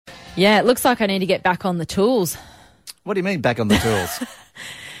Yeah, it looks like I need to get back on the tools. What do you mean back on the tools?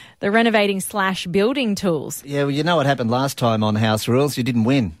 The renovating/building tools. Yeah, well, you know what happened last time on House Rules? You didn't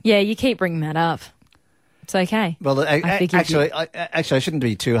win. Yeah, you keep bringing that up. It's okay. Well, actually, I shouldn't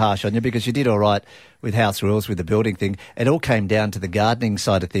be too harsh on you because you did all right with House Rules, with the building thing. It all came down to the gardening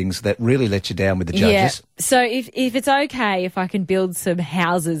side of things that really let you down with the judges. Yeah. So if it's okay if I can build some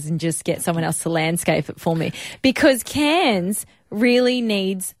houses and just get someone else to landscape it for me, because Cairns really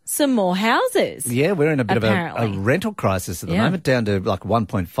needs some more houses. Yeah, we're in a bit apparently. of a rental crisis at the moment, down to like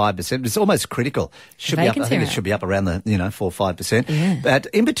 1.5%. It's almost critical. Should be up, I think it should be up around the 4 or 5%. Yeah. But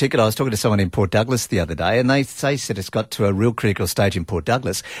in particular, I was talking to someone in Port Douglas the other day, and they said it's got to a real critical stage in Port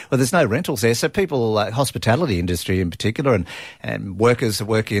Douglas. Well, there's no rentals there, so people, hospitality industry in particular, and workers that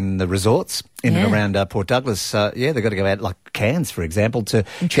work in the resorts in and around Port Douglas, they've got to go out like Cairns, for example, to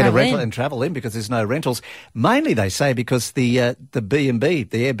get a rental and travel in because there's no rentals. Mainly, they say, because the B&B,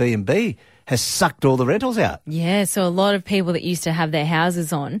 the Airbnb, has sucked all the rentals out. Yeah, so a lot of people that used to have their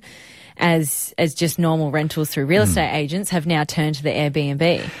houses on as just normal rentals through real estate agents have now turned to the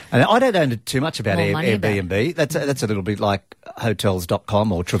Airbnb. And I don't know too much about Airbnb. Airbnb. That's a little bit like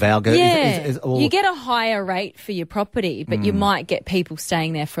hotels.com or Trafalgar. Yeah, you get a higher rate for your property, but you might get people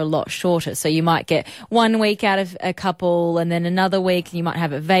staying there for a lot shorter. So you might get 1 week out of a couple and then another week and you might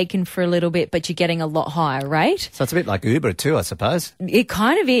have it vacant for a little bit, but you're getting a lot higher rate. So it's a bit like Uber too, I suppose. It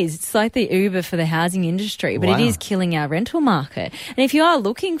kind of is. It's like the Uber for the housing industry, but it is killing our rental market. And if you are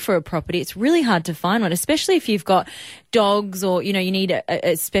looking for a property, it's really hard to find one, especially if you've got dogs or, you need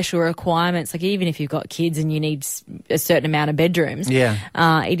a special requirements, like even if you've got kids and you need a certain amount of bedrooms. Yeah.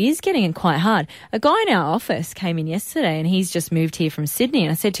 It is getting quite hard. A guy in our office came in yesterday and he's just moved here from Sydney,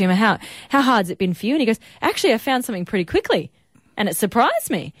 and I said to him, how hard's it been for you? And he goes, actually, I found something pretty quickly and it surprised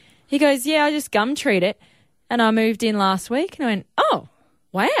me. He goes, yeah, I just gumtreed it and I moved in last week. And I went, oh,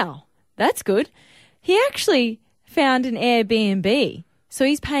 wow, that's good. He actually found an Airbnb. So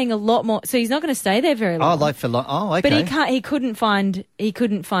he's paying a lot more. So he's not going to stay there very long. Oh, okay. But he couldn't find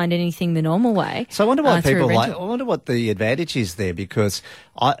anything the normal way. So I wonder why people like. I wonder what the advantage is there, because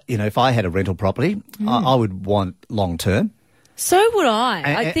if I had a rental property, I would want long term. So would I.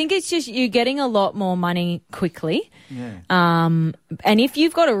 I think it's just you're getting a lot more money quickly. Yeah. And if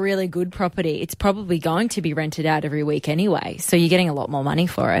you've got a really good property, it's probably going to be rented out every week anyway. So you're getting a lot more money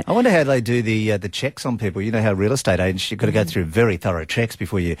for it. I wonder how they do the checks on people. You know how real estate agents, you've got to go through very thorough checks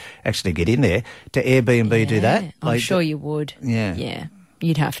before you actually get in there. Do Airbnb do that? I'm sure you would. Yeah. Yeah,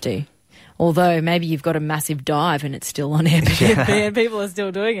 you'd have to. Although maybe you've got a massive dive and it's still on Airbnb and people are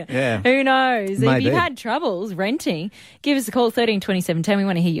still doing it. Yeah. Who knows? Maybe. If you've had troubles renting, give us a call, 13 27 10. We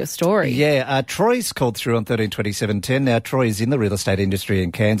want to hear your story. Yeah, Troy's called through on 13 27 10. Now, Troy is in the real estate industry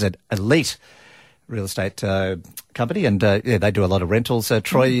in Cairns at Elite Real Estate Company, and they do a lot of rentals.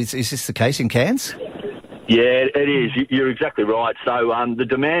 Troy, is this the case in Cairns? Yeah, it is. You're exactly right. So the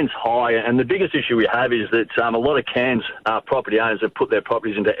demand's high, and the biggest issue we have is that a lot of Cairns property owners have put their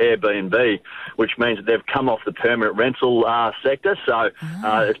properties into Airbnb, which means that they've come off the permanent rental sector. So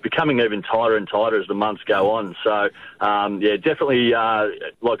it's becoming even tighter and tighter as the months go on. So, definitely,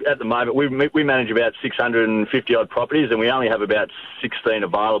 like at the moment, we manage about 650-odd properties, and we only have about 16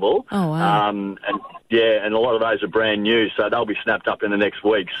 available. Oh, wow. And a lot of those are brand new, so they'll be snapped up in the next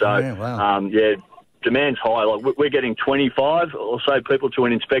week. So, demand's high. Like we're getting 25 or so people to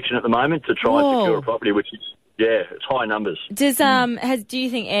an inspection at the moment to try and secure a property, which is, it's high numbers. Does do you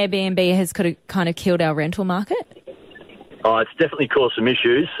think Airbnb has kind of killed our rental market? Oh, it's definitely caused some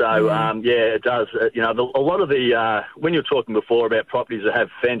issues. So, it does. A lot of the when you're talking before about properties that have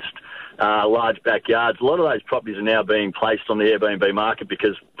fenced large backyards, a lot of those properties are now being placed on the Airbnb market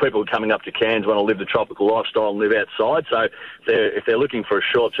because people coming up to Cairns want to live the tropical lifestyle and live outside. So if they're looking for a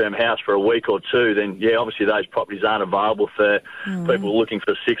short-term house for a week or two, then, obviously those properties aren't available for people looking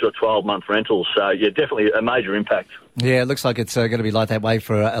for 6 or 12-month rentals. So, definitely a major impact. Yeah, it looks like it's going to be like that way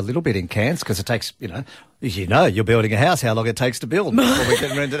for a little bit in Cairns, because it takes, you're building a house, how long it takes to build before we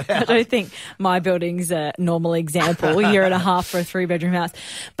can rent it out. I don't think my building's a normal example, a year and a half for a 3-bedroom house.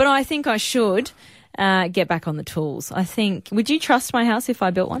 But I think I should get back on the tools. Would you trust my house if I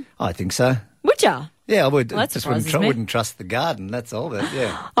built one? I think so. Would you? Yeah, I would. Well, that just surprises me. wouldn't trust the garden, that's all. But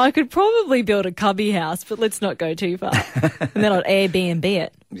yeah. I could probably build a cubby house, but let's not go too far. And then I'd Airbnb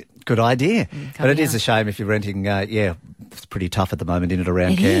it. Good idea. But it is a shame if you're renting, it's pretty tough at the moment in and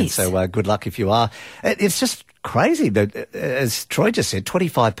around Cairns. So good luck if you are. It's just crazy. But as Troy just said,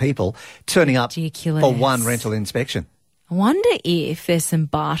 25 people turning up for one rental inspection. I wonder if there's some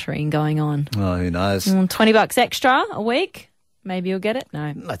bartering going on. Oh, who knows? $20 extra a week. Maybe you'll get it.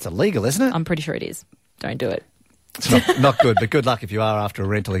 No. That's illegal, isn't it? I'm pretty sure it is. Don't do it. It's not good, but good luck if you are after a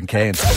rental in Cairns.